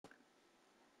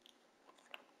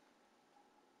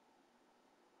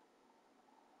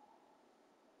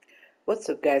What's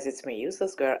up guys, it's me,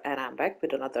 Useless Girl, and I'm back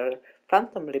with another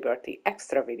Phantom Liberty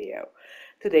extra video.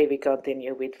 Today we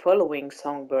continue with following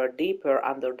Songbird deeper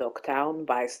under Dogtown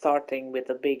by starting with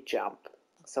a big jump.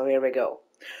 So here we go.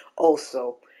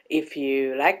 Also, if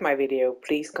you like my video,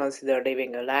 please consider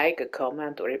leaving a like, a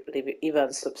comment, or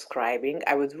even subscribing.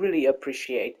 I would really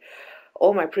appreciate.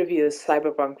 All my previous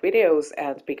Cyberpunk videos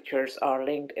and pictures are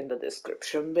linked in the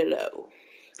description below.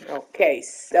 Okay,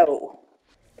 so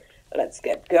let's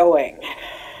get going.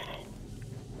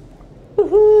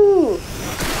 Woohoo!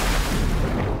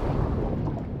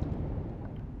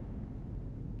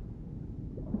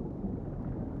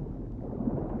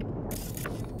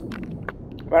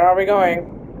 Where are we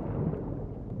going?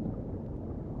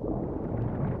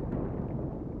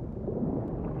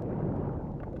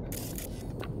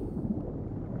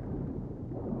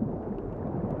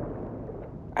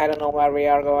 I don't know where we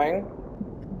are going.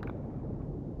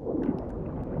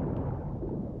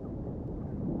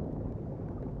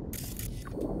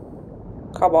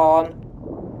 Come on.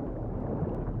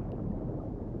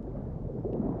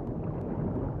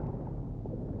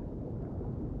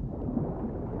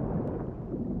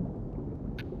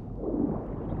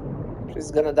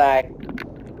 She's gonna die.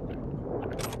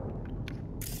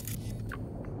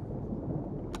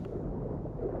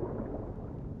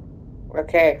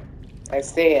 Okay, I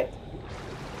see it.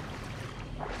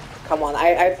 Come on,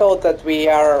 I thought that we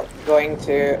are going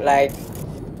to, like,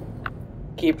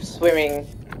 keep swimming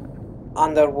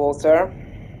underwater.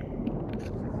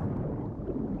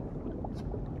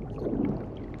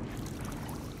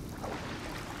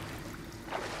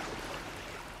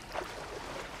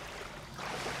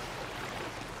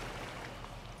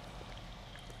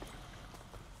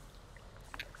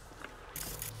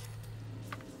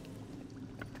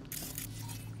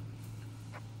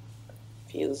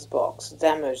 Fuse box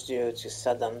damage due to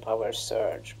sudden power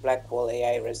surge. Blackwall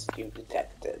AI residue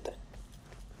detected.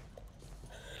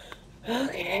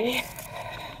 Okay.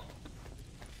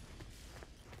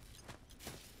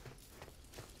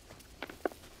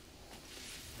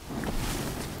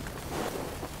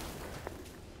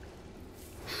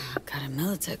 Got a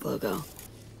Militech logo.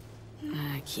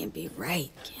 Can't be right,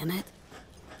 can it?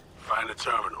 Find the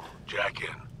terminal. Jack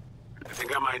in. I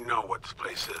think I might know what this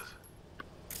place is.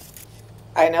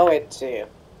 I know it too.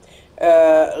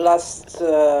 Last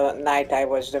night I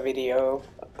watched a video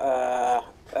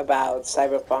about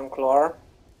Cyberpunk lore.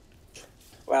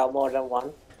 Well, more than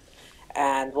one.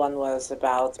 And one was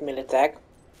about Militech.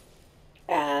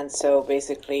 And so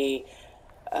basically,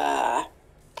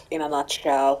 in a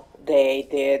nutshell, they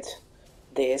did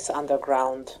this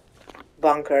underground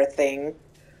bunker thing,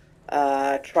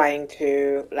 trying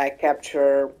to, like,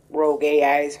 capture rogue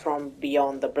AIs from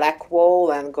beyond the black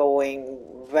wall and going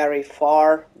very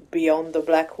far beyond the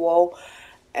black wall,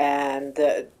 and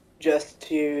just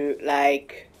to,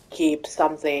 like, keep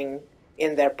something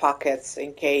in their pockets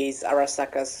in case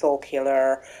Arasaka's soul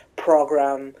killer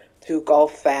program took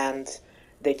off and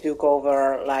they took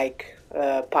over, like,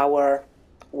 power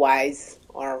wise,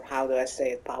 or how do I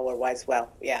say it, power wise?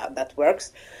 Well, yeah, that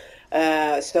works.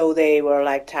 So they were,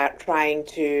 like, trying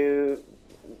to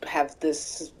have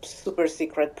this super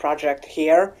secret project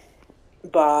here,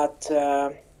 but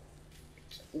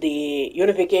the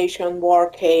Unification War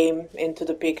came into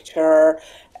the picture,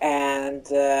 and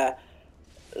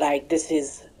like, this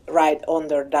is right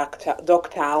under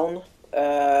Dogtown,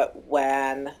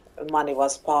 when money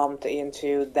was pumped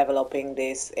into developing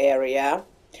this area.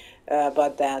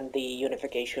 But then the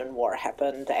Unification War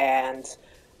happened, and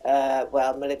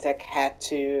well, Militech had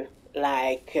to,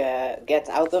 like, get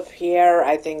out of here.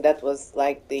 I think that was,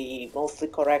 like, the mostly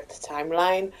correct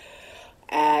timeline.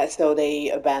 So they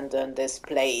abandoned this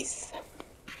place,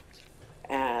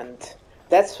 and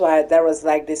that's why there was,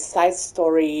 like, this side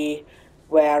story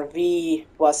where V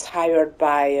was hired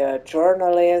by a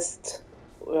journalist,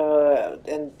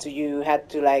 and you had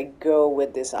to, like, go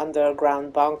with this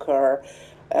underground bunker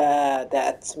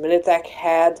that Militech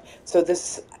had. So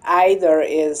this either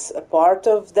is a part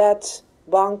of that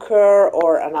bunker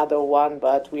or another one,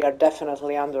 but we are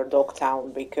definitely under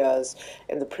Dogtown, because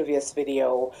in the previous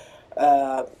video,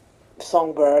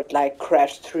 Songbird, like,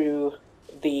 crashed through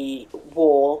the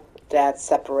wall that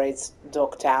separates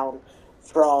Dogtown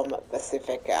from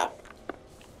Pacifica.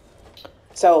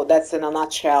 So that's in a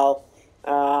nutshell.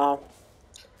 But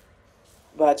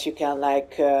you can,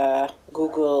 like,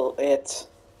 Google it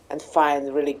and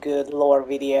find really good lore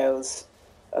videos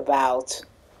about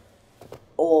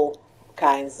all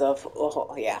kinds of,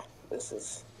 oh yeah, this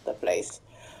is the place,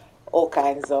 all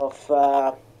kinds of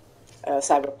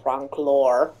cyberpunk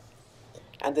lore.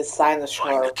 And this Find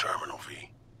Sinosure, the terminal, V.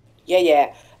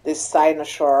 yeah, this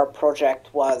Cyberpunk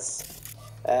project was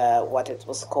what it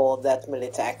was called that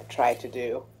Militech tried to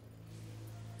do.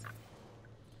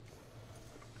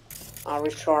 Are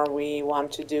we sure we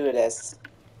want to do this?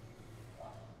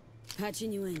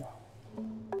 Patching you in.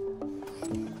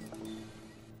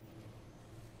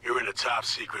 You're in a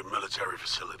top-secret military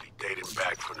facility dating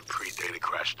back from the pre-data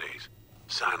crash days.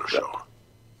 Cyberpunk.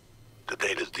 The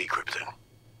data's decrypting.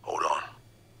 Hold on.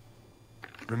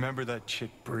 Remember that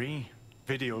chick Bree?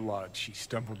 Video log she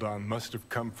stumbled on must have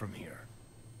come from here.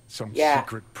 Some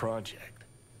secret project.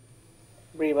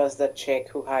 Bree was the chick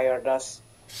who hired us.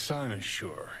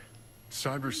 Cynosure.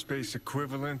 Cyberspace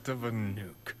equivalent of a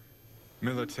nuke.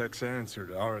 Militech's answer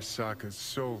to Arasaka's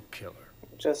soul killer.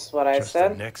 Just what I Just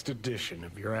said? the next edition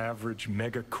of your average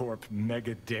megacorp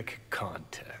mega-dick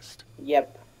contest.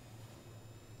 Yep.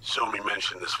 Somi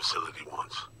mentioned this facility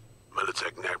once.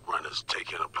 Militech net runners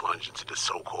taking a plunge into the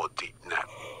so-called deep net.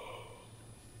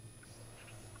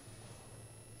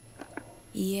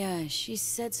 Yeah, she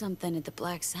said something at the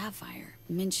Black Sapphire.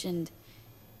 Mentioned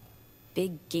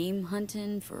big game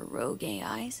hunting for rogue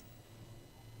AIs?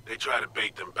 They try to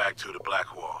bait them back to the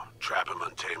Black Wall, trap them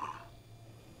and tame them.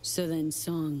 So then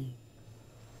Song...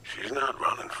 She's not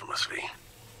running from us, V.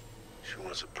 She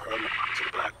wants a permit to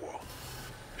the Black Wall.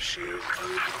 The sheer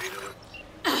undebatable.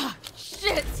 Ah,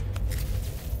 shit!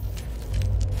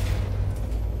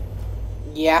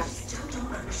 Yeah. You still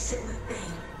don't understand the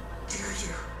pain, do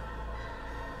you?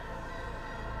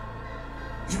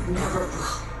 You never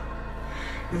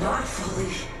will. Not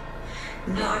fully.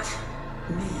 Not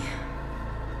me.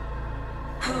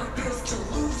 How it feels to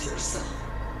lose yourself.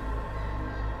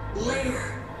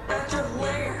 Layer after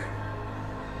layer.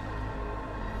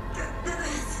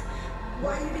 That's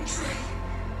why you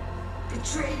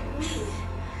betrayed me.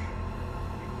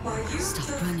 Why you Stop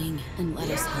took running and let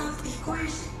me us out help. of the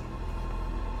equation.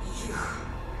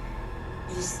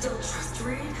 You still trust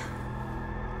Reed?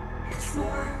 It's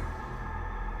more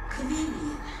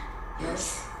convenient,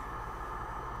 yes?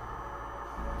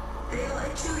 They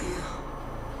lie to you.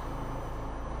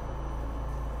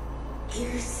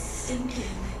 Gears sinking,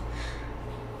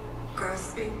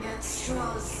 grasping at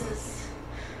straws as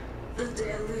the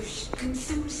deluge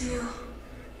consumes you.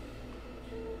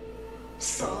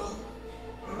 Saul,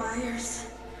 Myers,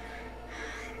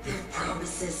 their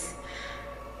promises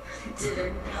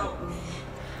didn't help me.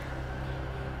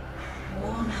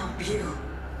 Won't help you.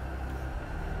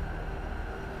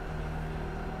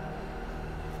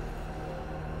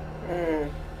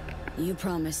 You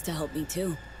promised to help me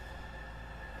too.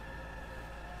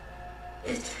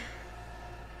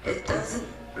 It doesn't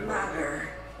matter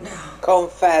now.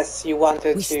 Confess you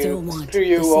wanted We to still want screw the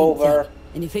you same over. thing.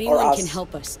 And if or anyone us. can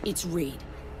help us, it's Reed.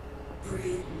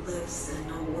 Reed lives in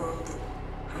a world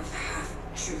of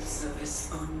half-truths of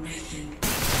his own making.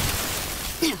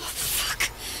 Oh, fuck.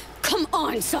 Come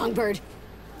on, Songbird.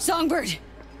 Songbird!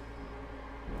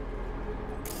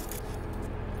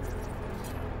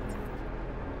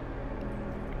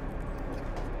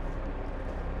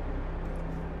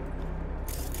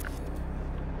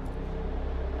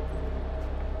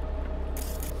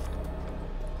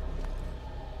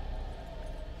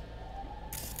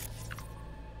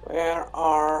 Where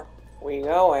are we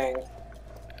going?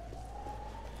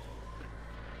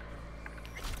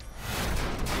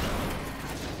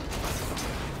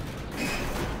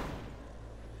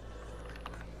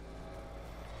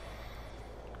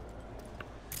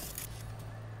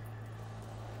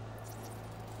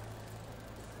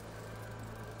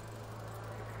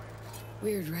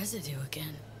 Weird residue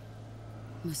again.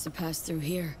 Must have passed through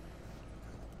here.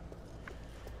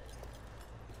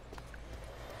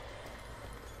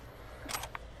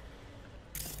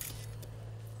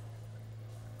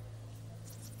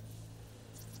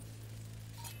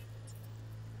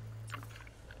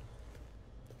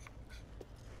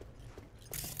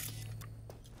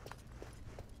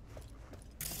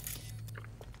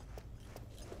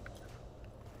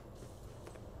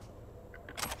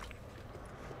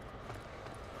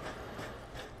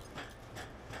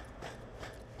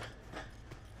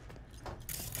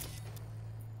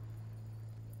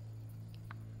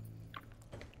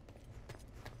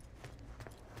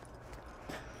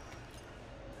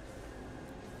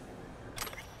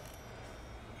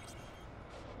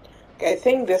 I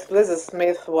think this Liz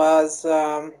Smith was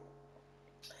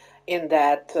in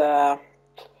that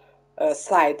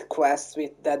side quest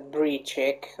with that Bree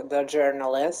chick, the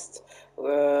journalist.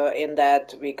 In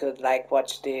that we could like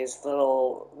watch these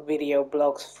little video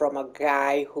blogs from a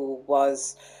guy who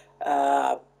was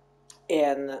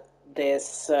in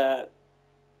this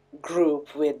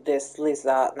group with this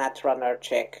Lisa Netrunner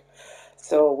chick.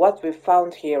 So what we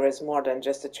found here is more than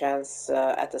just a chance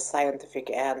at a scientific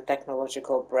and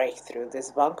technological breakthrough.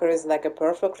 This bunker is like a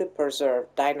perfectly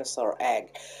preserved dinosaur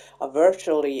egg, a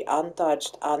virtually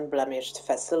untouched, unblemished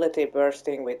facility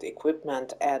bursting with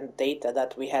equipment and data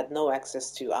that we had no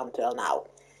access to until now.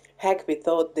 Heck, we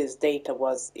thought this data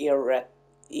was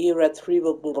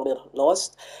irretrievably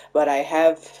lost, but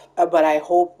I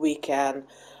hope we can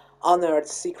unearth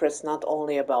secrets not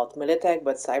only about Militech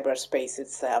but cyberspace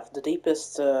itself, the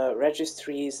deepest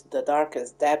registries, the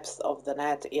darkest depths of the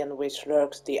net in which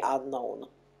lurks the unknown.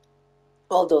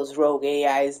 All those rogue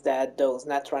AIs that those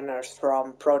netrunners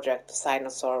from Project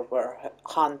Sinosaur were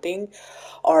hunting,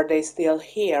 are they still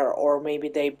here, or maybe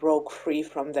they broke free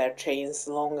from their chains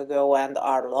long ago and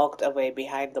are locked away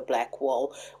behind the black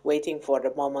wall, waiting for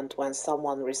the moment when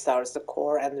someone restarts the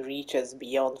core and reaches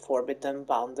beyond forbidden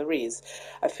boundaries.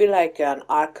 I feel like an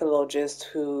archaeologist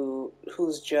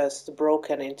who's just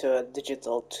broken into a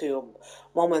digital tomb,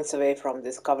 moments away from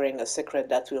discovering a secret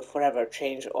that will forever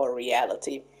change our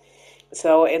reality.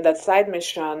 So in that side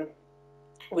mission,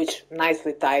 which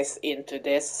nicely ties into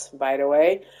this, by the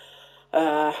way,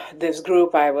 this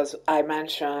group I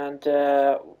mentioned,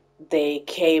 they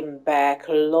came back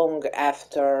long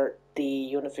after the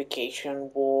Unification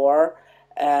War,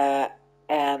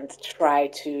 and try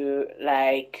to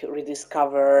like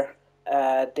rediscover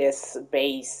this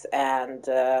base and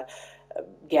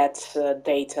get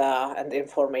data and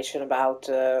information about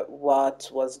what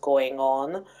was going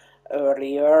on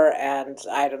earlier. And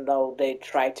I don't know, they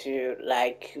try to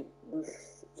like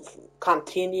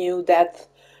continue that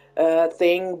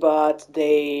thing, but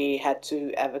they had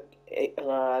to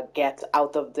get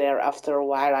out of there after a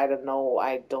while. I don't know,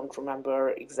 I don't remember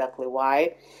exactly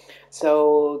why.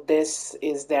 So this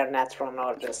is their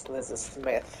netrunner, Liz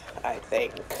Smith, I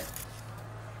think.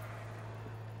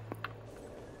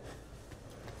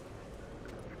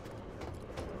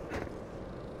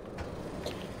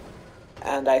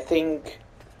 And I think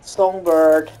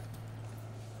Songbird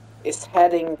is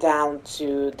heading down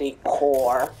to the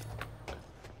core.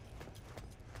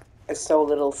 I saw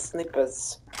little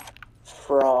snippets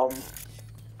from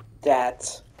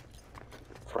that,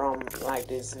 from like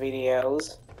these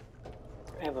videos.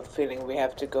 I have a feeling we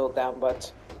have to go down,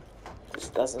 but this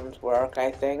doesn't work,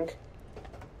 I think.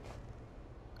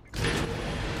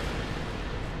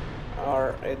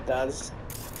 Or it does.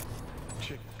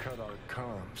 Chick cut our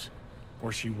comms.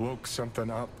 Or she woke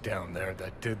something up down there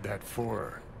that did that for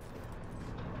her.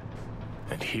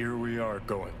 And here we are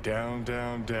going down,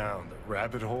 down, down, the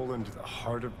rabbit hole into the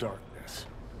heart of darkness.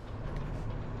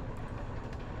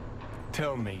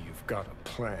 Tell me you've got a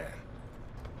plan.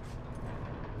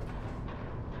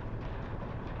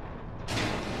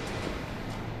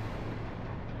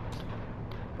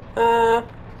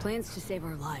 Plans to save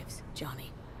our lives,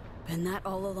 Johnny. Been that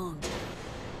all along.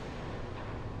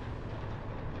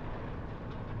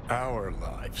 Our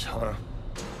lives, huh?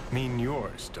 Mean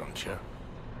yours, don't you?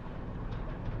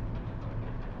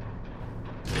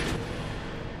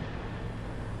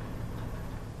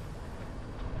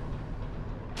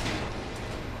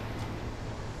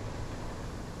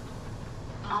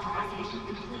 Authorization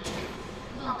complete.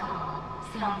 Welcome,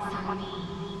 Sons of Me.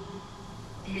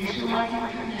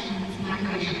 Initializing permissions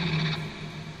migration.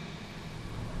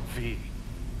 V.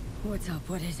 What's up?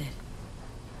 What is it?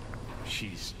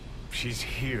 She's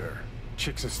here.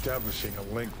 Chick's establishing a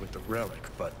link with the relic,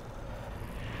 but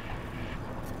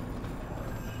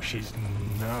she's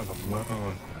not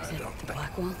alone. Is it the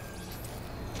black wall?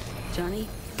 Johnny?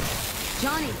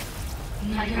 Johnny!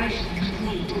 Migration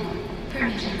complete.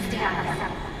 Permission status.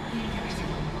 Universal.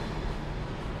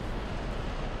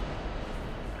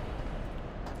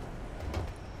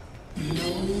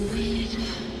 No read.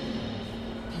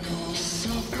 No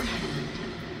silver.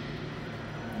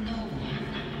 No one.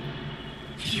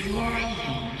 You are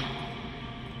alone.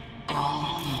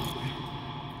 All alone.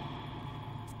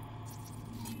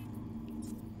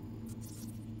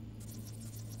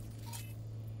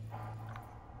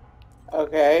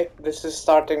 Okay, this is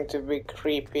starting to be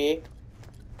creepy.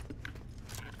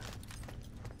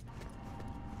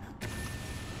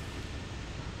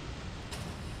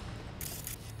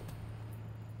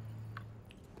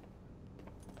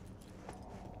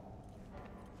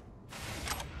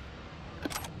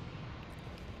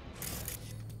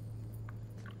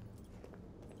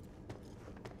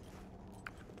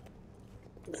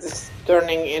 This is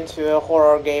turning into a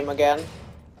horror game again.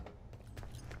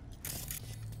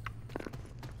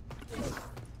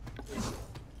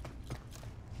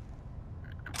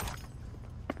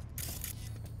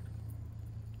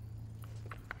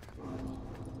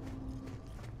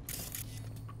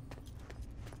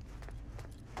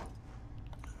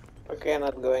 Okay,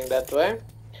 not going that way.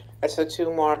 I saw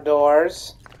 2 more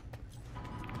doors.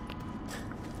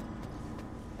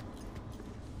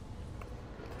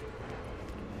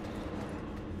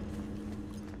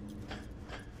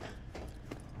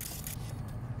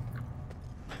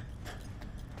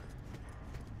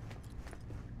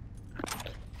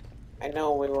 I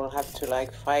know we will have to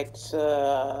like fight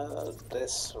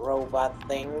this robot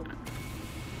thing.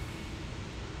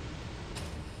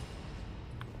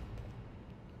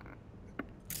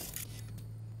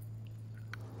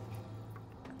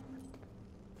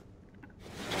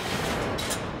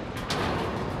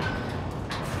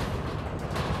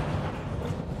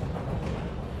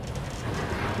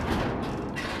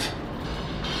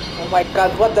 Oh my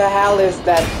god, what the hell is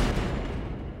that?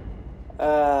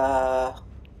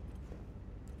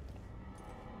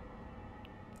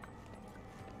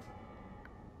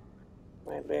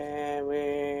 Maybe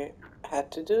we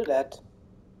had to do that.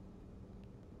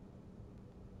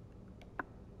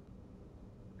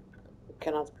 We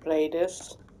cannot play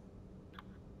this.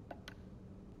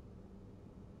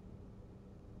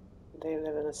 They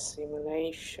live in a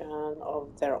simulation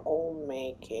of their own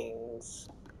makings.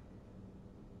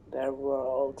 Their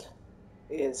world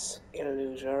is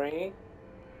illusory.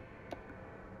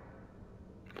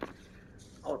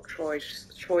 Or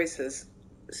choices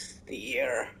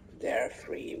steer their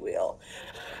free will.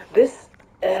 This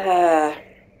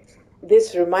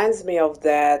this reminds me of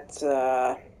that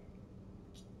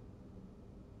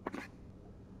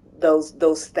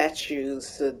those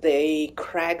statues. They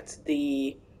cracked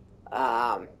the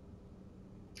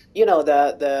you know,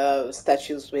 the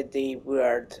statues with the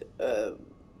weird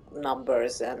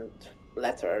numbers and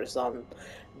letters on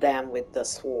them with the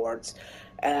swords,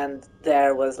 and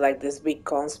there was like this big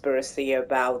conspiracy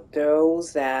about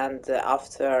those. And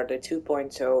after the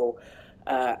 2.0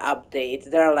 update,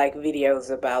 there are like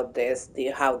videos about this,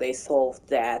 how they solved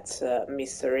that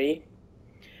mystery.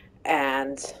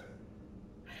 And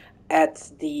at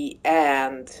the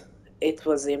end it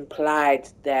was implied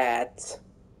that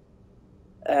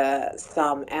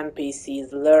some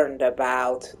NPCs learned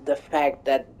about the fact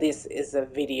that this is a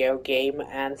video game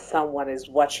and someone is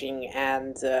watching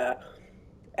and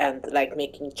like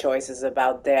making choices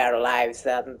about their lives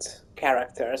and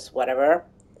characters, whatever.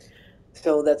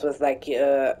 So that was like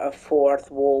a fourth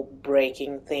wall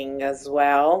breaking thing as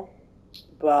well.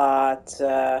 But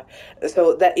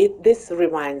so that this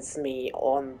reminds me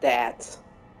on that,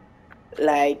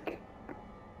 like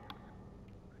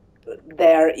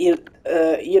their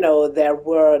you know, their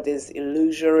world is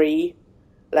illusory,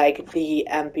 like the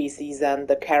NPCs and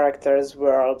the characters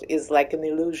world is like an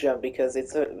illusion because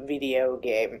it's a video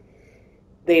game.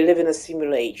 They live in a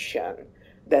simulation.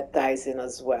 That ties in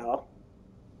as well.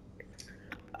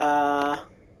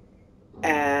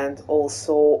 And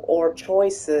also our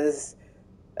choices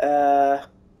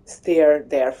steer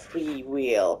their free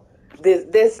will.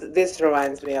 This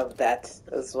reminds me of that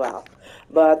as well.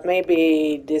 But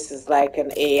maybe this is like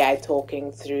an AI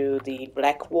talking through the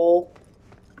black wall.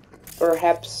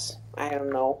 Perhaps, I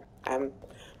don't know. I'm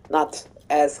not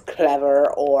as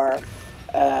clever or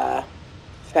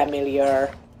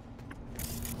familiar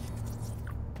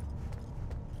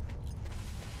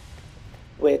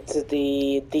with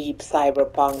the deep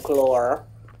cyberpunk lore.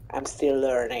 I'm still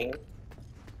learning.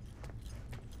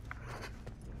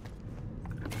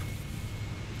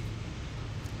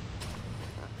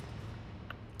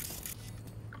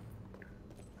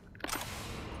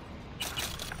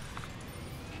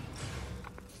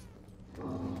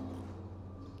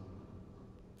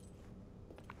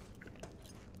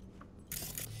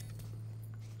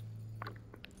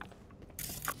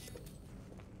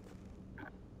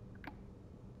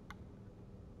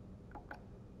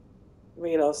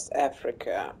 We lost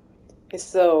Africa.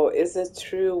 So, is it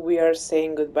true we are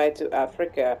saying goodbye to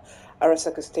Africa?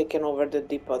 Arasako's taken over the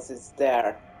deposits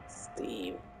there.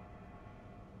 Steve.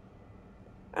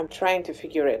 I'm trying to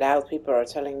figure it out. People are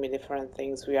telling me different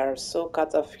things. We are so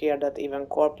cut off here that even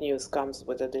Corp news comes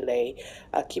with a delay.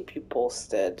 I'll keep you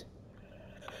posted.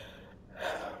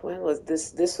 When was this?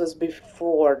 This was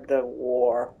before the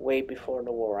war. Way before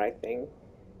the war, I think.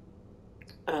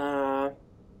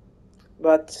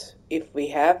 But if we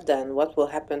have, then what will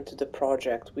happen to the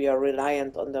project? We are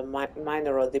reliant on the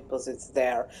mineral deposits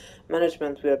there.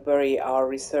 Management will bury our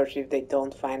research if they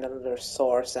don't find another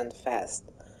source, and fast.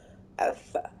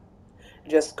 F.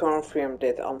 Just confirmed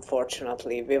it,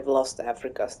 unfortunately. We've lost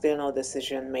Africa. Still no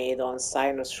decision made on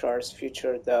Sinoshore's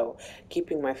future, though.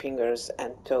 Keeping my fingers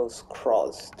and toes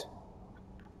crossed.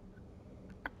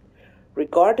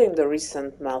 Regarding the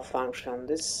recent malfunction,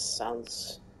 this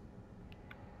sounds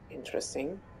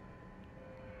interesting.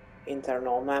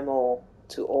 internal memo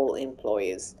to all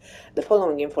employees. The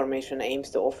following information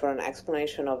aims to offer an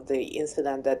explanation of the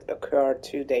incident that occurred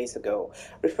 2 days ago,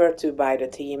 referred to by the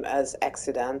team as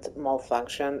accident,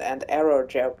 malfunction, and error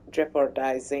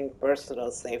jeopardizing personal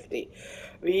safety.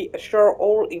 We assure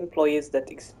all employees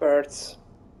that experts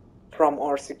from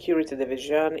our security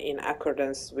division, in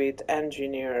accordance with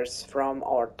engineers from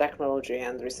our technology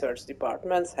and research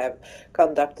departments, have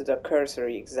conducted a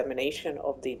cursory examination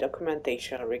of the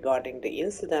documentation regarding the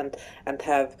incident and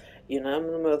have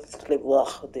unanimously,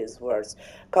 these words,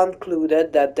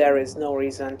 concluded that there is no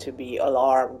reason to be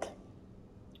alarmed.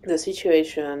 The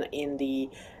situation in the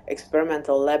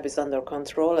experimental lab is under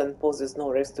control and poses no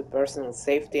risk to personal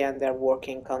safety and their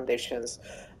working conditions.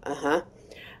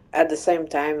 At the same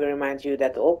time, we remind you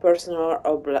that all personnel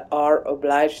are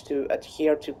obliged to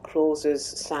adhere to clauses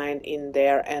signed in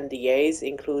their NDAs,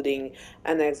 including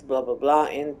Annex blah blah blah,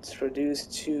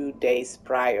 introduced 2 days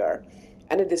prior.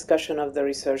 Any discussion of the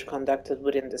research conducted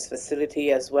within this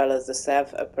facility, as well as the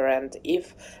self-apparent,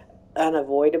 if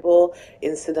unavoidable,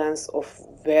 incidents of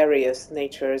various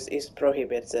natures, is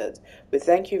prohibited. We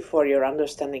thank you for your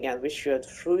understanding and wish you a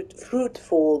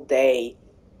fruitful day.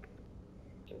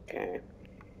 Okay.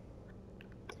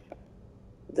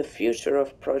 The future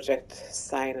of Project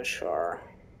Cynosure.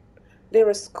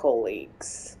 Dearest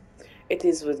colleagues, it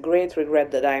is with great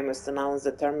regret that I must announce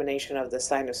the termination of the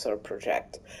Cynosure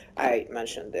project. I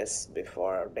mentioned this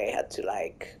before. They had to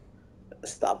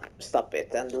stop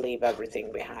it and leave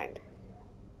everything behind.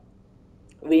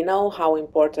 We know how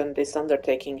important this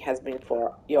undertaking has been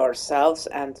for yourselves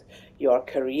and your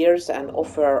careers and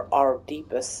offer our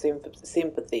deepest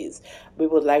sympathies. We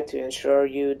would like to assure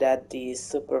you that the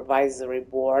supervisory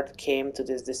board came to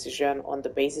this decision on the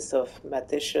basis of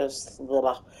meticulous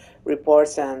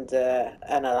reports and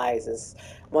analyses,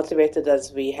 motivated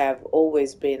as we have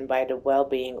always been by the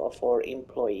well-being of our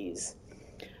employees.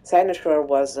 Cynosure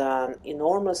was an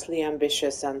enormously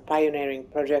ambitious and pioneering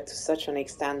project to such an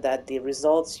extent that the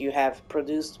results you have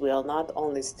produced will not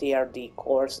only steer the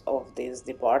course of this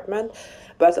department,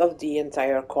 but of the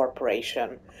entire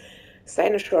corporation.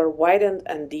 Cynosure widened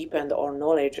and deepened our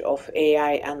knowledge of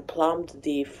AI and plumbed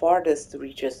the farthest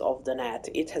reaches of the net.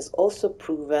 It has also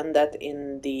proven that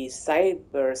in the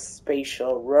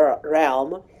cyberspatial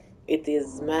realm, it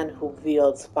is man who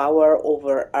wields power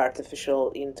over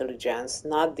artificial intelligence,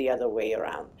 not the other way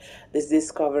around. This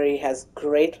discovery has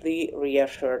greatly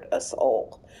reassured us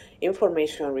all.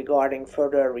 Information regarding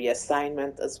further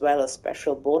reassignment as well as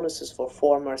special bonuses for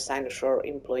former Cynosure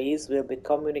employees will be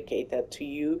communicated to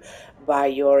you by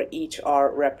your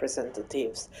HR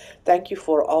representatives. Thank you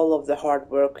for all of the hard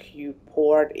work you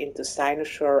poured into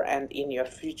Cynosure and in your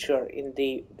future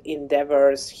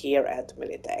endeavors here at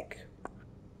Militech.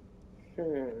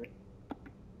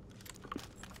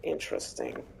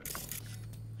 Interesting.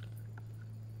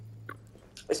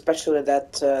 Especially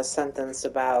that sentence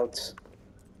about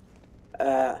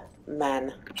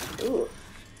man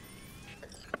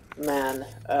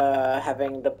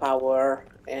having the power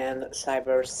in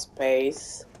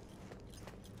cyberspace.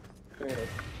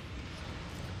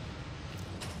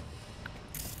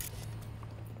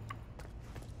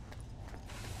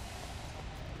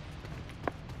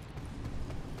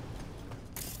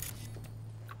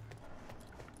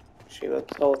 She will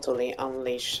totally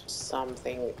unleash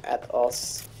something at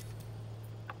us.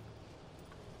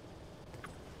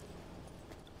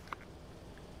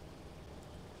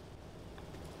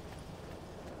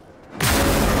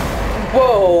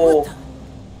 Whoa!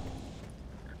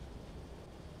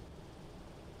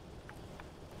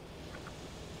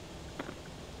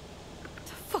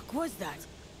 The fuck was that?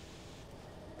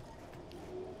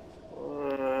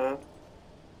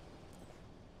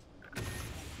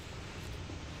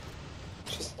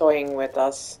 She's toying with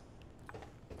us.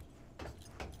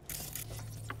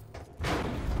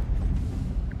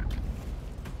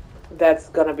 That's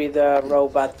gonna be the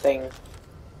robot thing.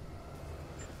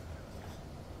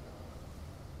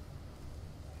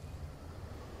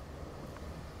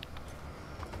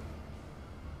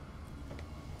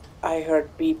 I heard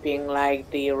beeping like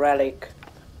the relic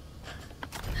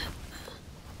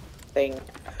thing.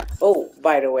 Oh,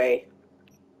 by the way.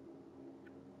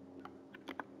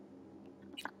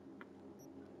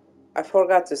 I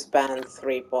forgot to spend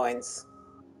 3 points.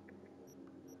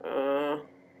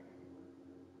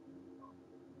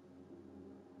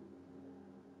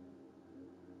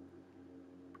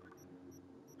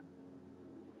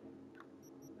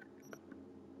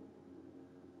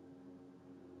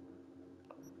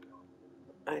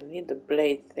 I need the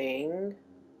blade thing.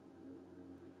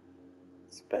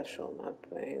 special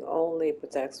mapping. Only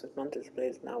protects with mantis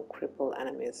blades, now cripple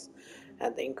enemies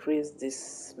and increase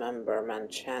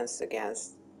dismemberment chance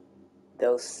against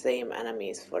those same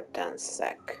enemies for 10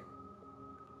 sec.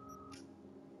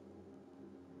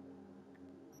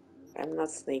 I'm not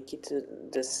sneaky to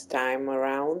this time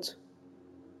around.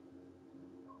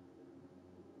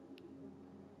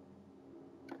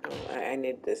 Oh, I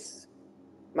need this.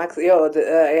 Max, yo,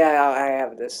 yeah, I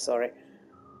have this, sorry.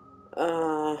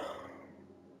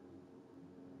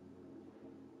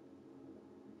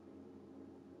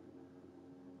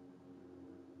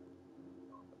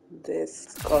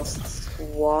 This costs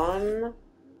one.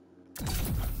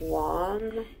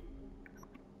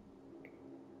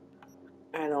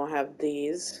 I don't have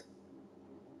these.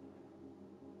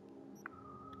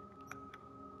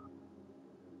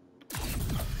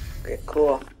 Okay,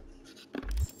 cool.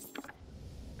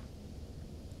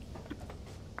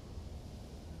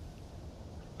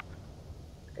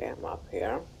 Okay, I'm up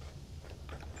here.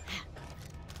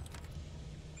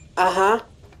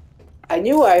 I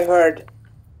knew I heard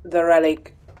the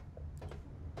relic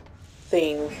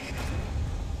thing.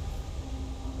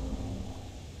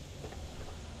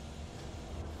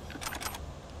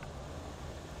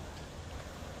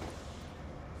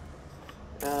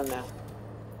 Oh no.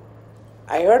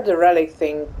 I heard the relic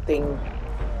thing.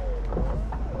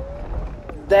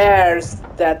 There's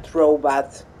that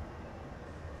robot.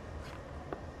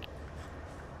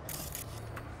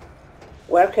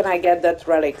 Where can I get that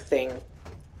relic thing?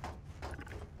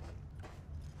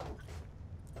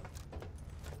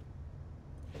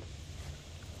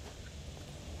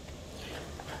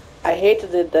 I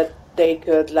hated it that they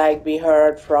could like be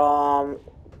heard from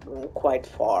quite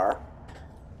far.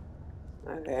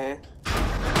 Okay.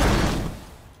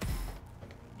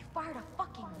 You fired a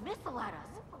fucking missile at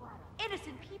us.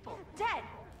 Innocent people, dead.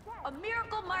 A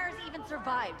miracle Myers even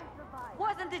survived.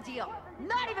 Wasn't the deal.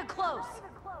 Not even close.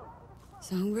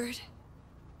 Songbird?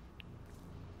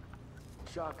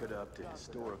 Chalk it up to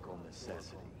historical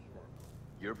necessity.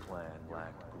 Your plan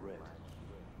lacked grit.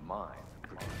 Mine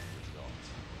produced results.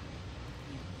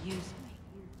 You used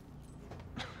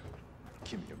me.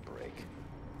 Give me a break.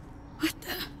 What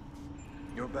the?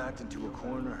 You're backed into a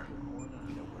corner.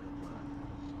 You know where to run.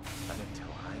 And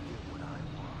until I get what I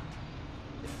want,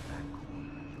 in that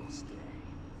corner you'll stay.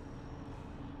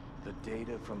 The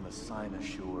data from the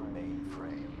Cynosure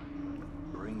mainframe.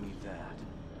 Bring me that.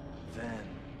 Then,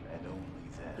 and only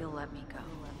then. You'll let me go.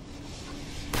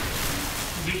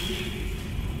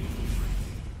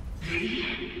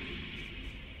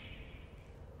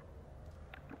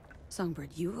 Songbird,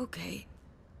 you okay?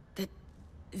 That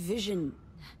vision...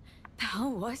 How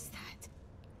was that?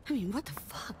 I mean, what the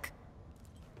fuck?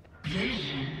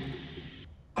 Vision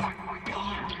or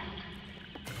dawn.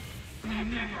 My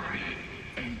memory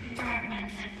in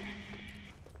fragments.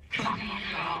 Talking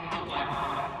about the one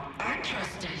I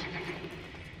trusted.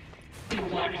 The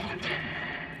one who then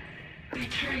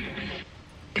betrayed me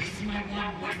is my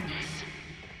one witness.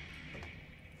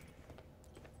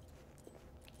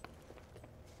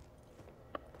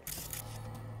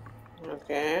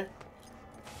 Okay.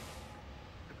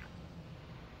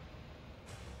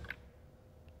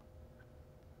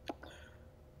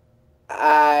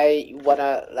 I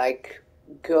wanna like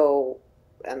go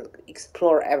and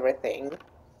explore everything,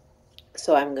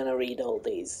 so I'm gonna read all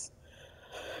these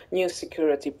new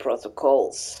security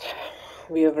protocols.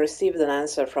 We have received an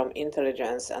answer from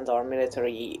intelligence and our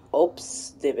military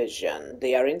ops division.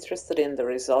 They are interested in the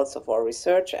results of our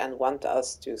research and want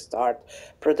us to start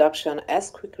production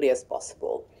as quickly as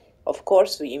possible. Of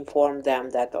course, we informed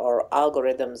them that our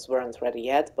algorithms weren't ready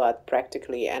yet, but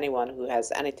practically anyone who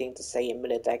has anything to say in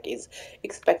Militech is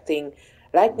expecting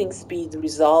lightning speed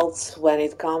results when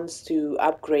it comes to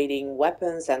upgrading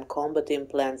weapons and combat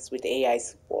implants with AI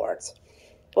support.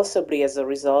 Possibly as a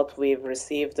result, we've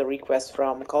received a request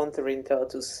from Counterintel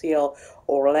to seal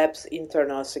our lab's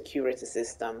internal security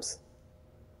systems.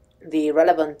 The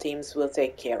relevant teams will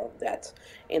take care of that.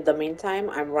 In the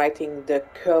meantime, I'm writing the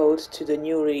code to the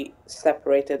newly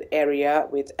separated area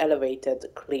with elevated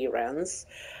clearance.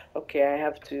 Okay, I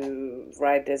have to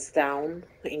write this down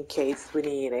in case we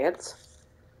need it.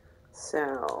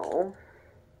 So...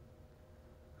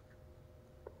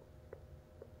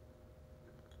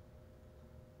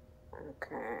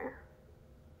 okay.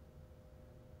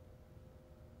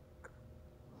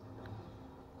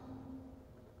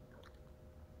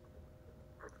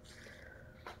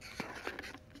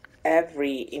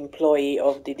 Every employee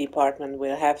of the department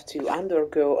will have to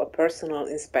undergo a personal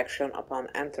inspection upon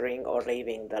entering or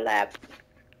leaving the lab.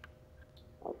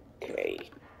 Okay.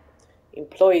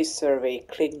 Employee survey.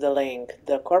 Click the link.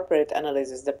 The corporate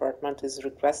analysis department is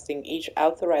requesting each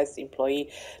authorized employee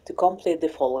to complete the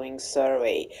following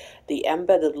survey. The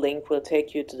embedded link will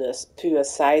take you to a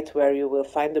site where you will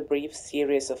find a brief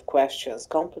series of questions.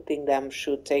 Completing them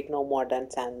should take no more than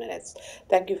 10 minutes.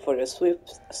 Thank you for your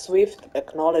swift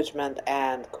acknowledgement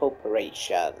and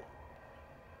cooperation.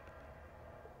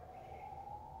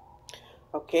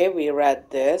 Okay, we read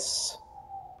this,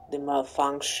 the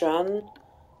malfunction,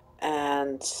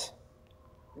 and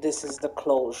this is the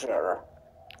closure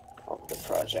of the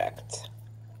project.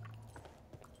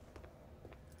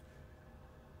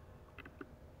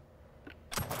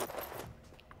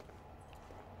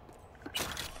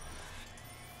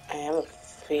 I have a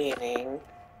feeling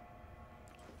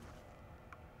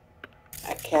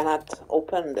I cannot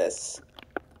open this.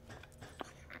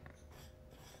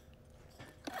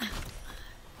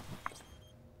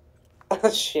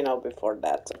 She know before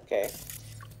that, okay.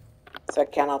 So I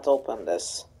cannot open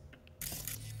this.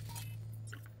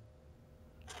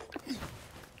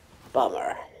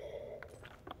 Bummer.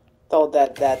 Thought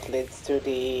that leads to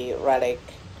the relic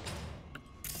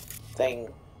thing.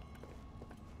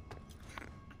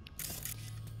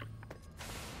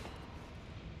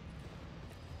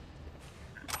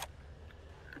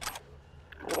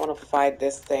 I don't want to fight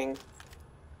this thing.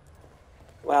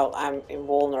 Well, I'm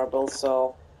invulnerable,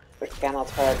 so it cannot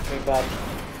hurt me, but...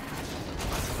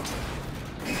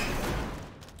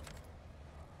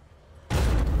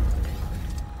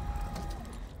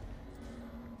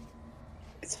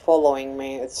 It's following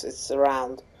me, it's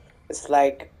around. It's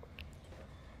like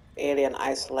Alien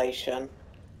Isolation.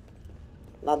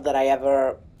 Not that I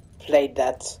ever played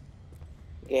that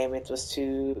game, it was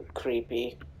too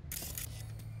creepy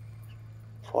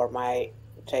for my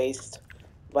taste,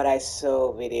 but I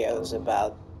saw videos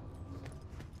about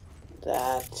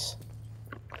that.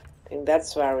 I think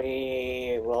that's where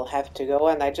we will have to go,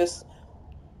 and I just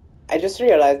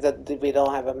realized that we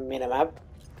don't have a minimap,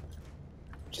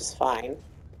 which is fine.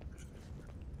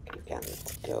 We can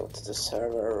go to the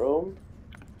server room.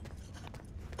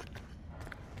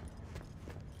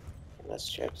 Let's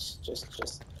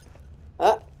just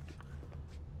ah!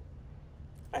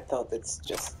 I thought it's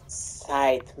just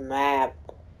site map.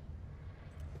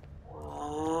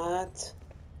 What?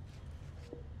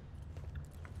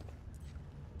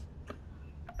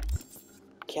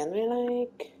 Can we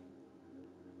like...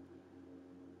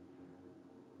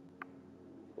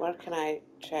 Where can I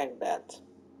check that?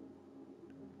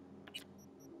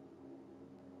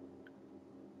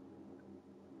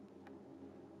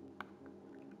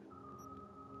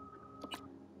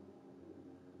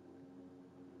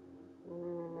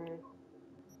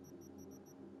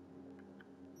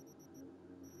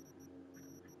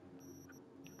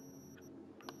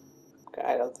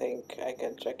 I don't think I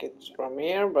can check it from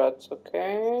here, but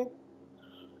okay.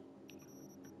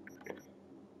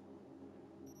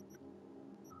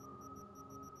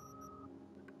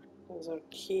 Those are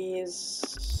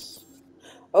keys.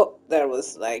 Oh, there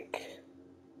was like...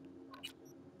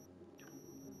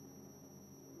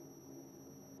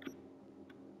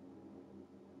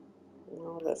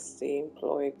 No, that's the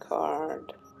employee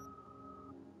card.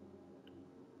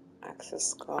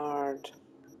 Access card.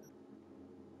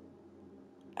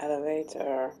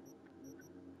 Elevator.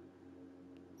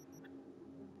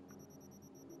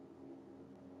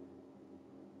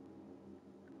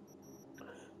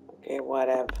 Okay,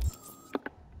 whatever.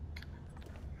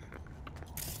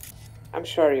 I'm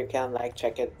sure you can like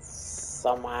check it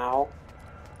somehow.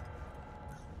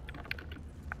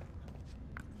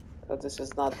 But this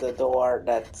is not the door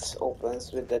that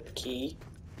opens with that key.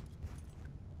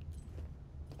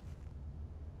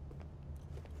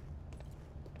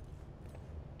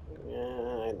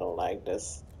 Yeah, I don't like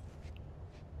this.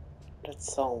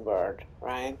 That's Songbird,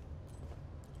 right?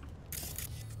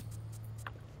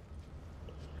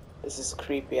 This is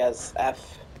creepy as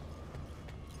F.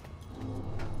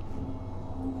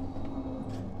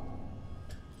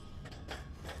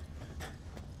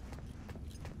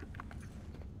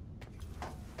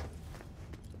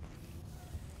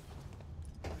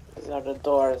 These are the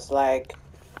doors like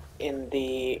in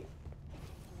the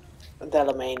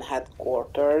Delamain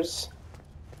headquarters.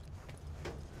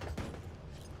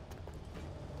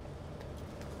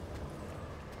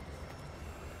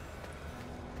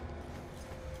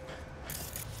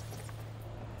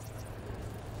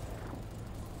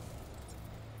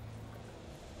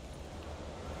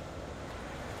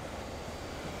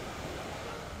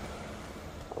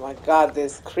 Oh my god,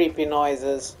 these creepy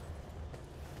noises.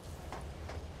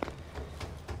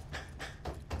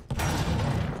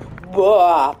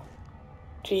 Whoa!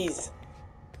 Jeez.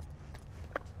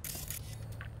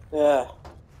 Ugh.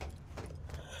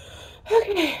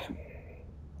 Okay.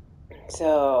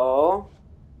 So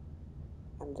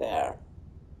I'm there.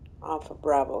 Alpha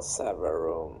Bravo server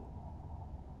room.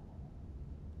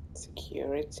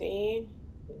 Security,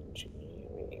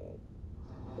 engineering,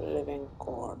 living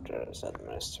quarters,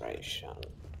 administration.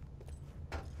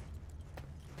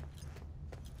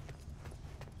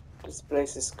 This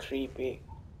place is creepy,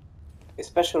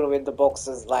 especially with the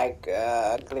boxes like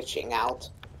glitching out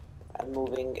and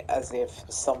moving as if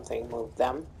something moved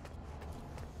them,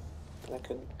 like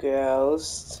a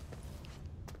ghost.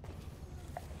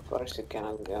 Of course you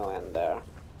cannot go in there.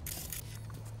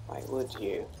 Why would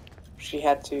you? She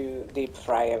had to deep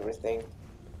fry everything.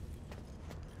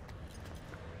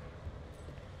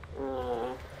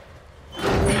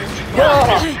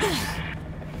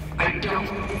 I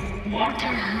don't want to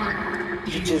hurt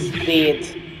You just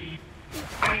did.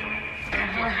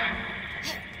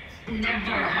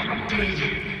 Never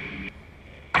did.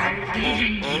 I'm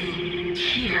leaving you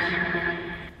here,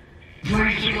 where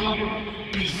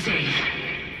you'll be safe.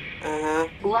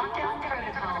 Lockdown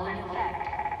protocol in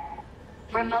effect.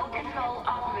 Remote control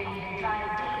operated via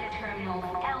data terminals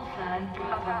Alpha and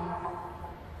Bravo.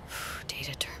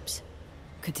 Data terms.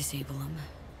 Could disable them,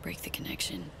 break the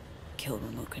connection, kill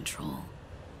remote control.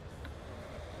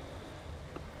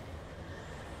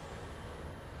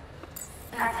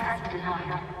 Access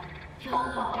denied. Full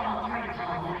lockdown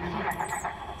protocol in effect.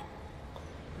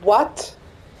 What?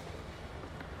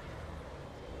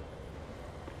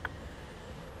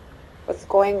 What's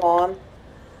going on?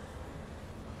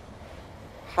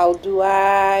 How do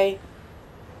I...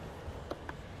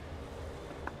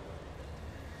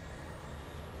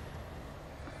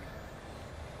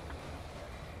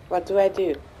 What do I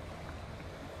do?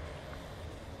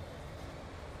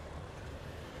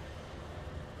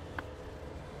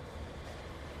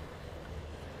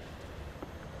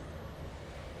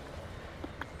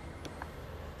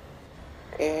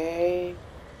 Okay.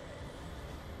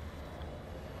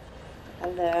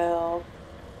 Hello.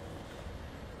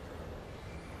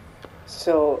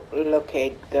 So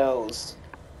locate those.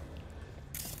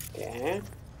 Okay.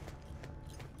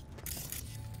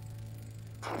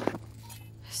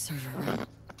 Server room.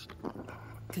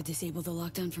 Could disable the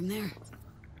lockdown from there.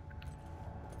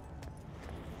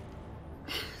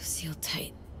 Sealed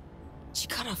tight. She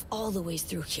cut off all the ways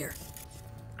through here.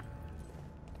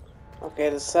 Okay,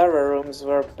 the server rooms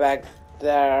were back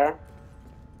there.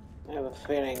 I have a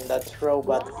feeling that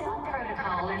robot... Lockdown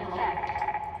protocol in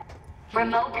effect.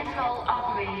 Remote control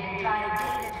operated via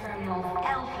data terminals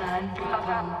Alpha and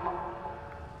Bravo.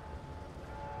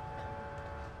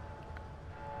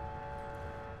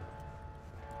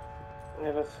 I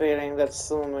have a feeling that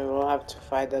soon we will have to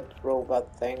fight that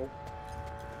robot thing.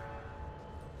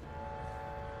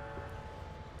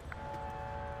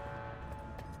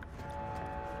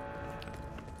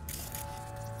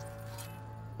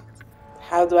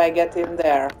 How do I get in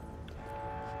there?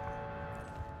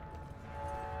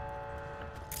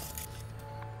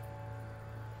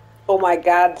 Oh my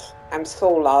god, I'm so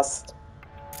lost.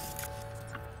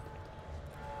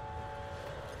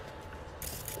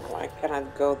 No, I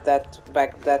cannot go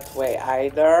back that way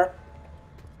either.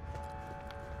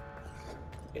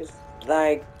 It's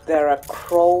like there a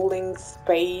crawling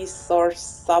space or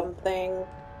something.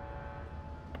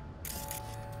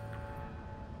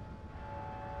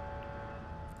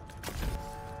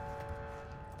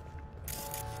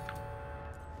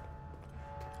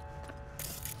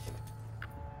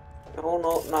 Oh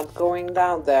no, not going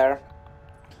down there.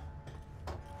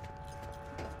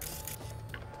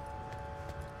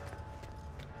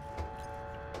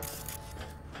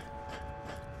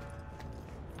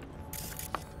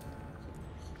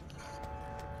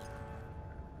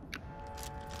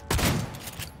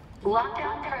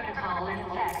 Lockdown protocol in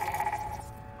effect.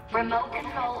 Remote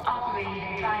control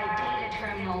operated via data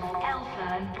terminals Alpha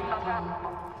and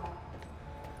Bravo.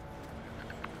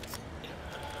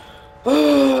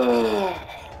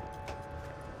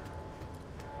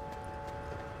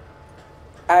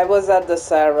 I was at the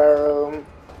server room.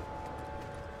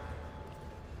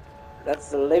 That's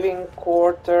the living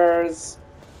quarters.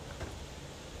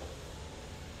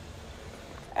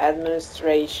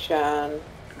 Administration.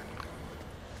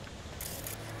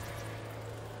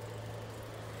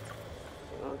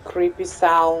 Creepy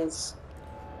sounds.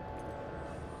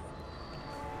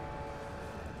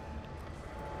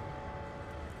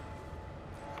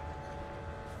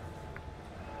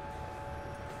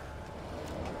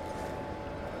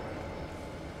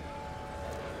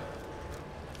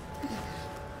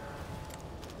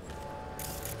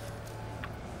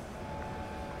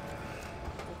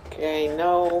 Okay,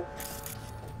 no.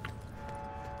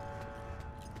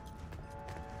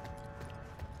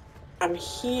 I'm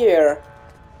here.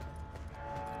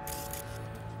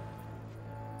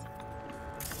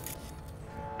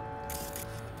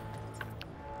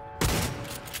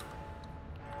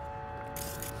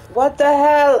 What the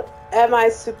hell am I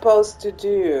supposed to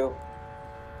do?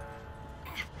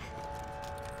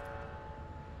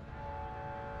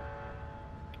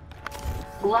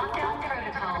 Lockdown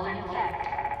protocol in effect.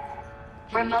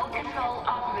 Remote control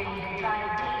operated via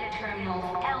data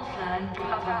terminals Alpha and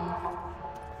Bravo.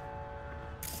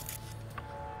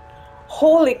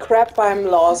 Holy crap, I'm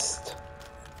lost.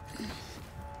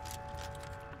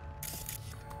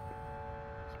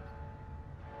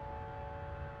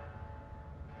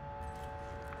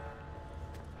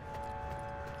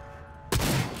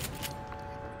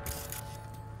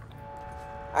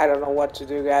 I don't know what to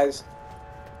do, guys.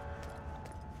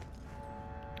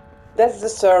 That's the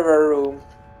server room.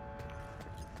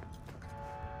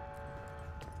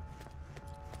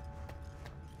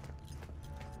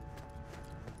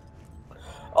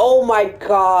 Oh my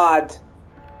god.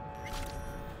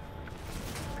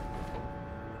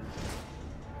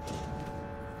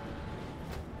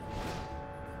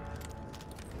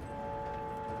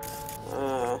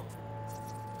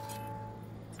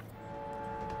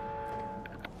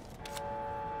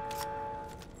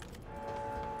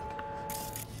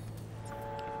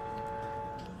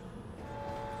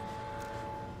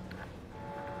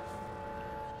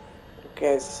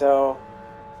 Okay, so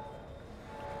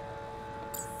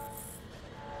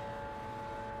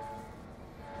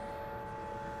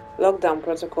lockdown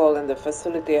protocol in the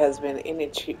facility has been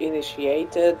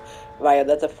initiated via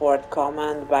data forward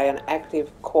command by an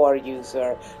active core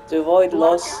user. To avoid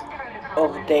loss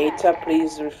of data,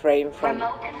 please refrain from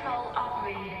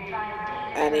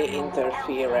any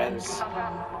interference.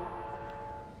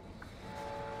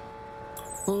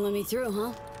 Won't let me through,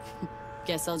 huh?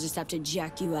 Guess I'll just have to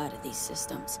jack you out of these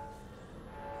systems.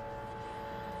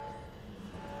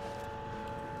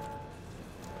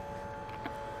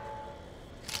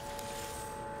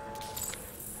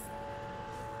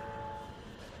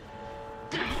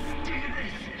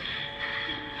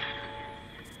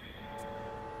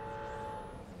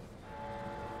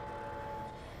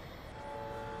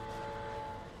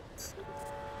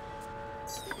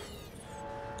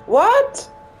 What?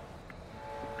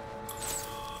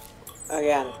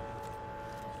 Again.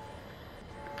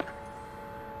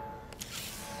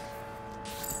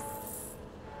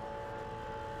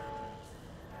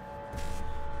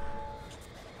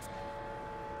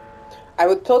 I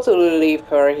would totally leave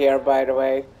her here, by the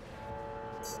way.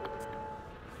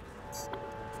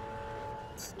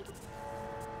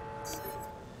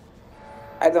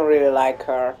 I don't really like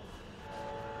her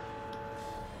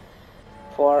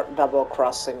for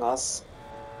double-crossing us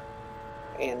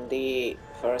in the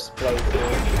first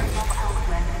playthrough.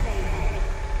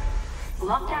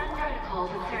 Lockdown protocol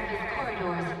to service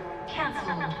corridors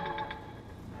cancelled.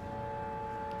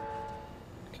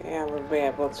 Okay, I will be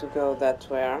able to go that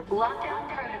way. Lockdown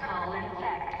protocol in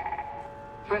effect.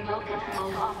 Remote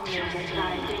control operated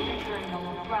by data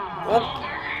terminal Bravo. What?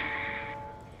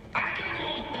 I can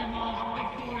hold them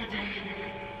off before they...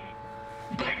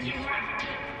 But you have to...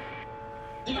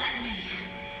 let me...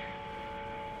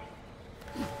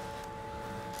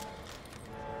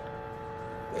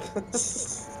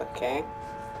 Okay.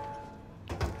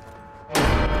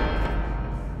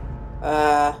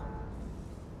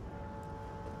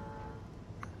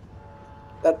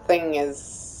 That thing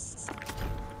is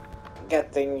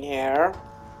getting here.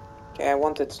 Okay, I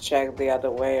wanted to check the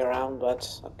other way around, but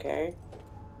okay.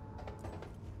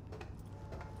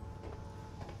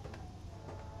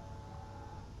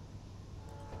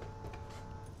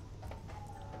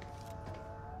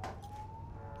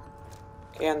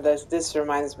 Okay, and this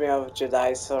reminds me of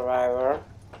Jedi Survivor.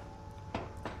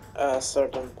 A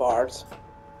certain part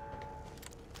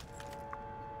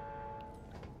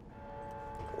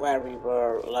where we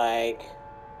were like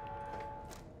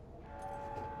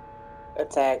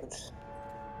attacked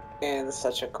in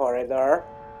such a corridor.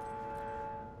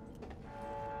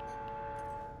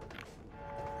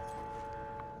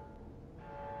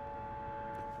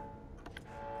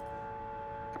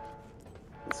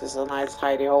 This is a nice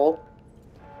hidey hole.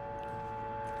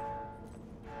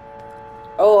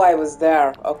 Oh, I was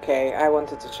there. Okay, I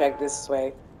wanted to check this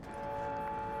way.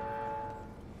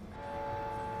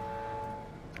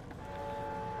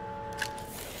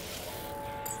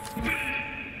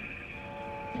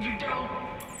 You don't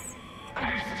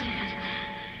understand.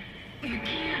 You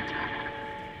can't.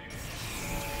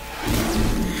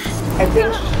 I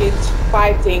think she's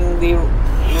fighting the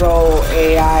raw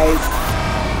AIs.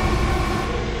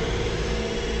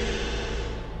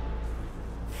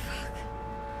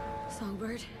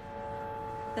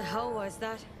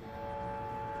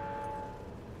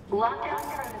 Lockdown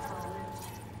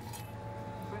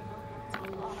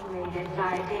protocol operated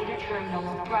by data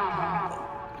terminal Bravo.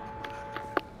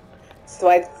 So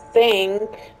I think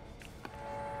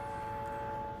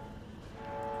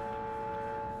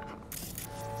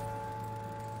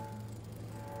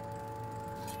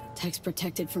Tech's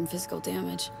protected from physical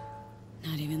damage.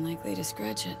 Not even likely to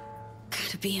scratch it.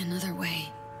 Gotta be another way.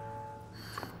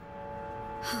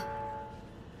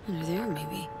 Under there,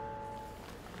 maybe.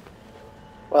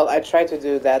 well, I tried to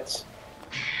do that.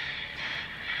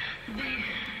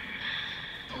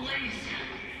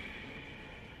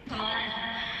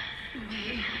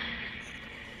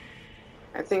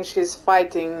 I think she's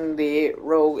fighting the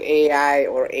rogue AI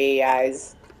or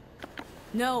AIs.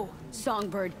 No,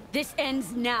 Songbird. This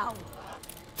ends now.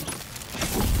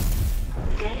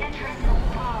 Data terminal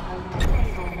Bravo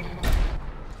disabled.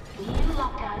 New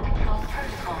lockdown control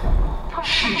protocol.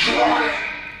 She tried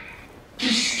to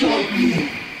stop me.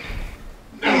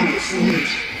 Now it's late.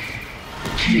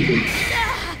 Too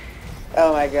late.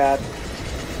 Oh my god.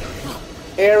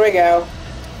 Here we go.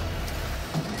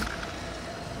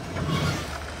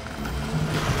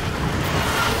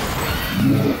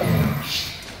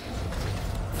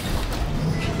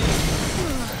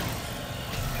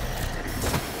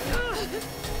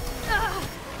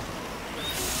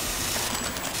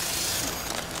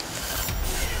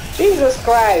 Jesus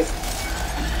Christ!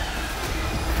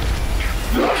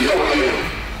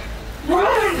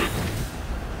 Run!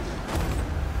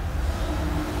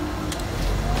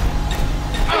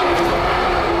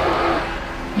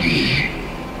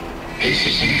 This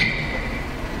is it.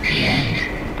 The end.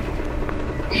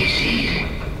 You see?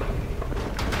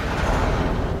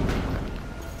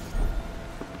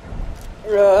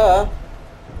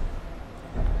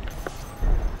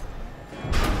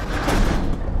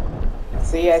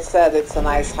 See, I said it's a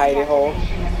nice hidey hole.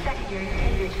 Secondary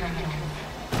data terminal.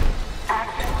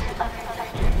 Access to other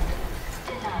sectors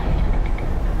denied.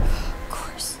 Of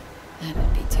course. That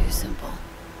would be too simple.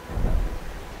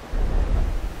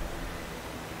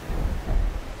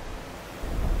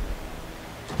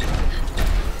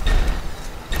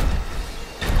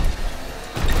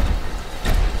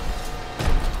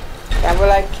 And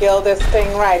will I kill this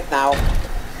thing right now?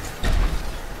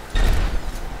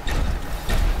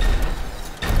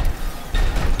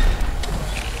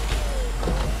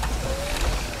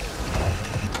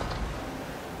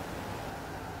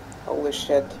 Holy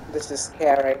shit, this is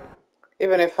scary.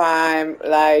 Even if I'm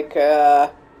like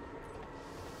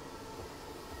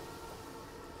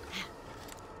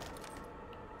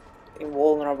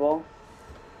invulnerable.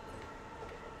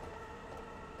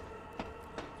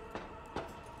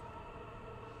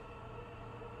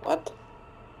 What?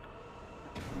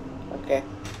 Okay.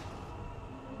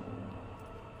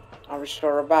 Are we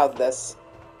sure about this?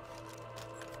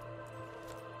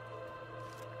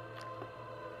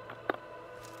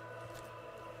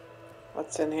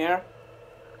 What's in here?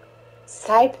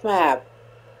 Sitemap.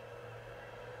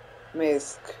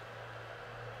 Misk.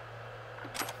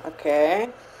 Okay.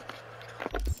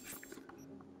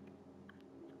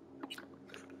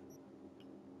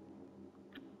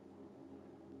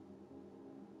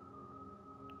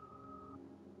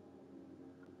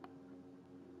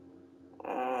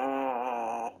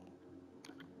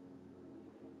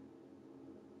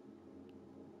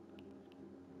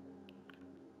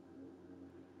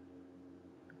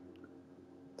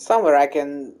 Somewhere I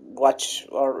can watch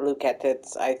or look at it,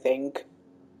 I think.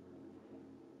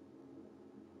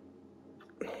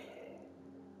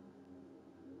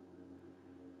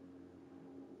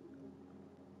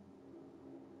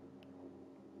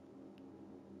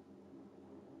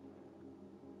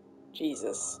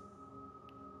 Jesus.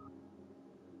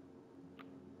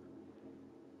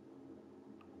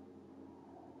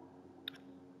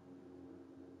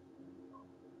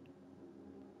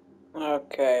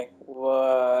 Okay,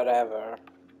 whatever.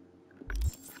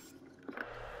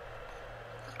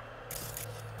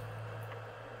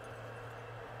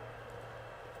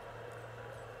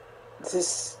 This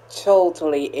is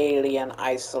totally alien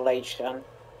isolation.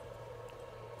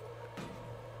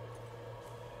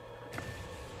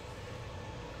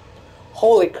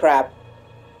 Holy crap.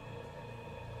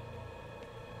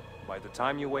 By the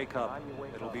time you wake up,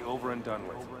 it'll be over and done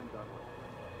with.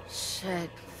 Shit,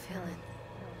 feeling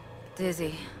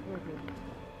dizzy.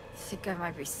 Think I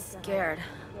might be scared.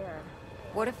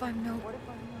 What if I'm no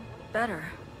better?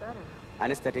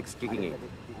 Anesthetics kicking in.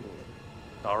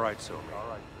 All right, Sophie.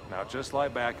 Now just lie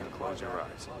back and close your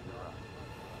eyes.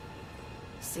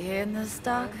 Seeing this,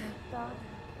 Doc?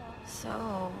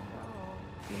 So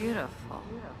beautiful.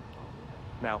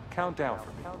 Now count down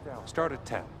for me. Start at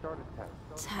 10.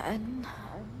 10,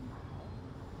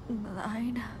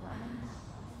 9,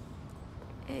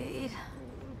 8.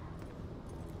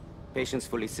 Patient's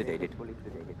fully sedated.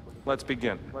 Let's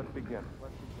begin.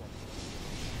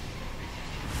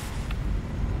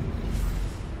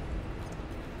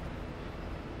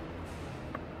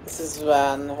 This is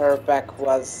when her back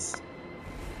was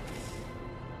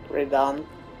redone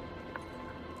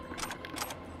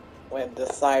with the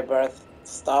cyber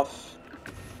stuff.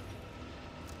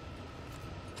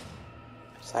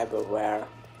 Cyberware.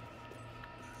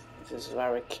 This is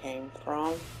where it came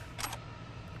from.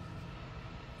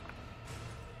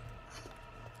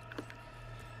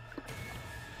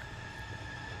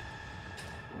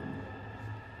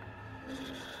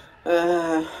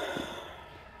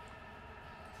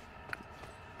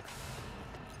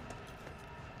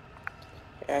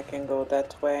 I can go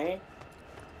that way.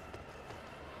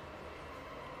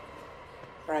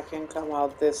 Or I can come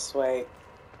out this way.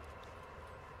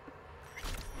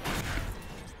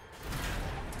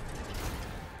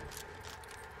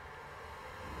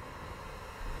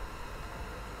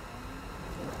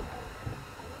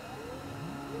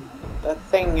 The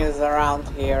thing is around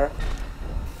here.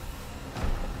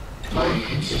 Life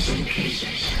consists of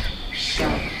pieces.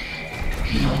 Stop.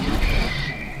 No one can.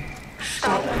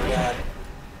 Stop. Oh my god.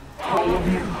 All of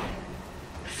you.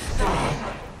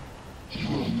 Stop. You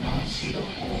will not see the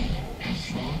whole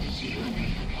as long as you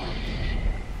remain a part of it.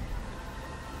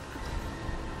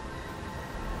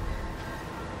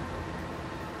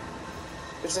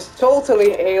 This is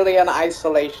totally alien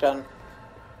isolation.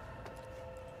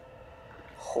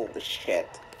 Holy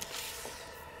shit.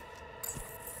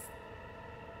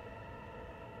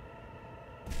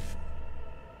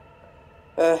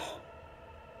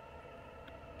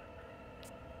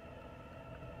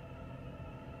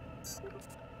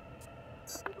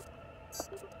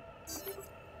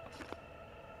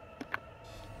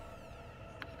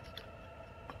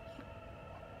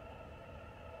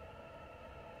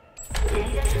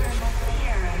 Data terminal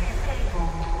clearing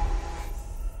disabled.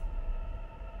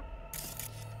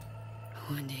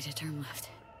 One data term left.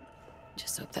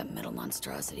 Just hope that metal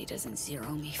monstrosity doesn't zero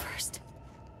me first.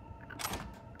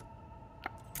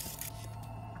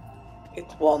 It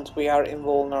won't, we are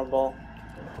invulnerable.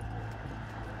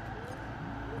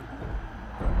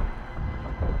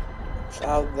 It's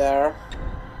out there.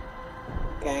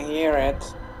 Can hear it.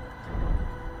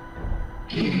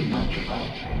 Even not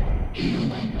divided. Even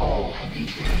when all have been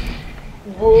taken.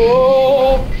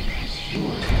 Whoa! Because you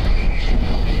are to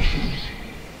know the truth.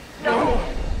 No!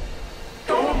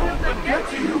 Don't let them get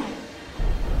to you!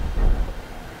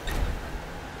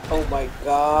 Oh my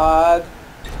god.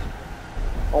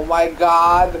 Oh my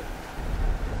god.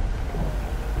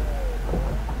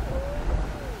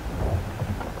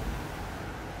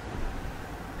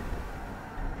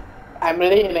 I'm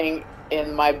leaning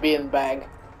in my beanbag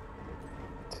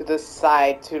to the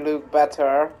side to look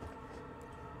better.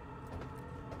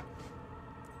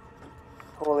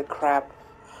 Holy crap.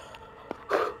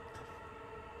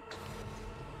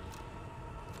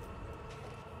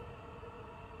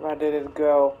 Where did it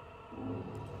go?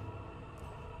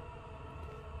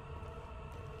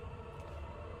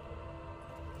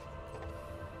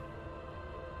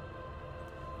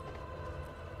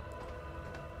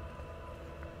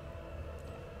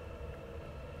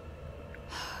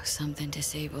 Something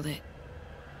disabled it.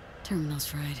 Terminal's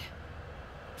fried.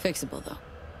 Fixable though,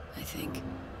 I think.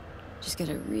 Just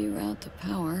gotta reroute the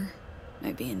power.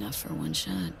 Might be enough for one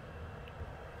shot.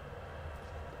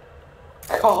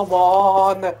 Come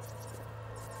on!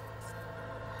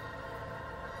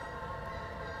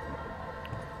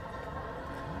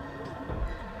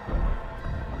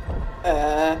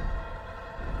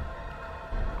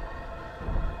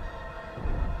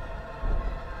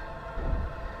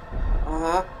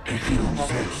 If you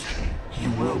insist,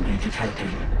 you will be detected.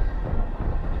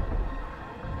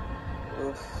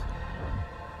 Oof.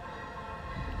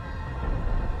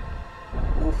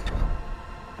 Oof.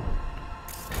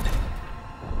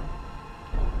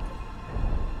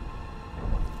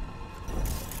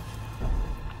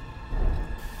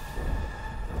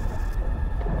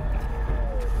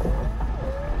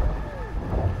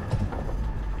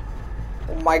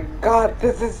 Oh my god,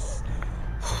 this is...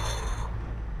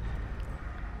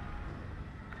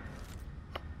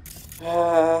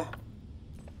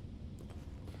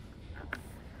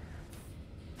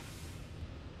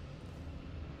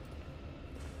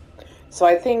 So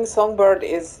I think Songbird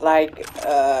is like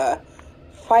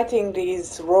fighting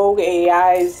these rogue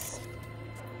AIs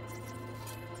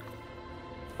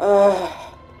to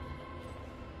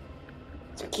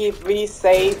keep me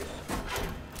safe.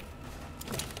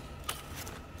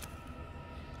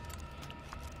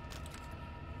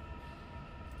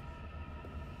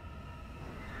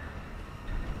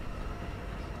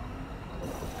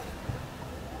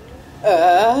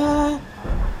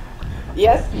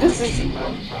 Yes, this is...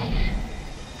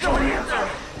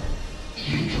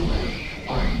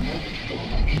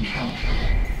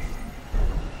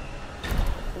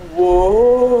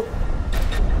 Whoa!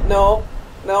 No,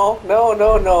 no, no,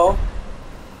 no, no.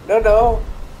 No, no.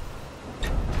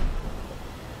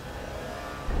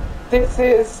 This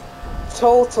is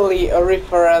totally a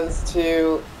reference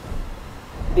to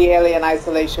the Alien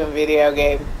Isolation video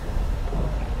game.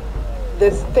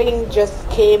 This thing just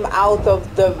came out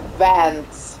of the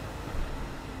vent.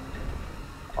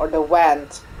 Or the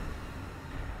vent.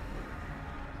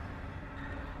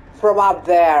 From up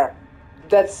there.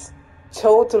 That's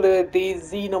totally the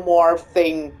xenomorph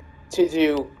thing to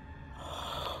do.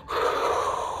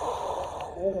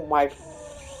 Oh my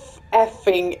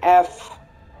effing F.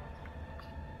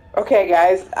 Okay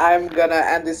guys, I'm gonna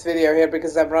end this video here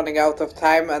because I'm running out of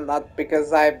time and not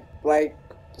because I'm like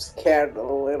scared a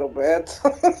little bit.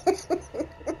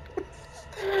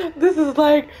 This is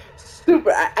like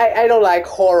super. I don't like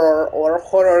horror or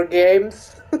horror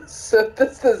games, so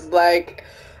this is like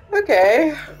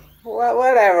okay,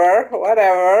 whatever,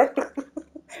 whatever.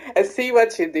 I see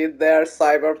what you did there,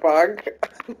 Cyberpunk.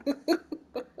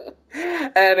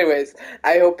 Anyways,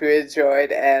 I hope you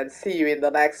enjoyed and see you in the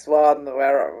next one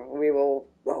where we will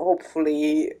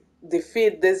hopefully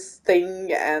defeat this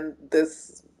thing and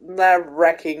this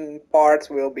nerve-wracking part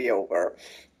will be over.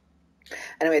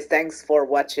 Anyways, thanks for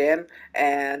watching,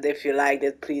 and if you liked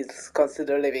it, please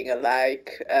consider leaving a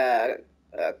like, a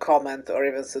comment, or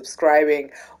even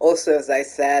subscribing. Also, as I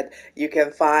said, you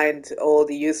can find all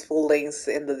the useful links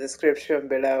in the description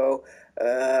below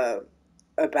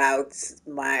about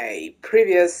my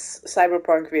previous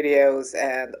Cyberpunk videos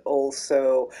and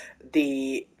also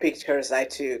the pictures I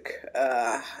took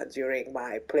during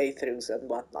my playthroughs and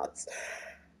whatnots.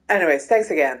 Anyways,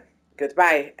 thanks again,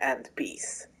 goodbye, and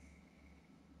peace.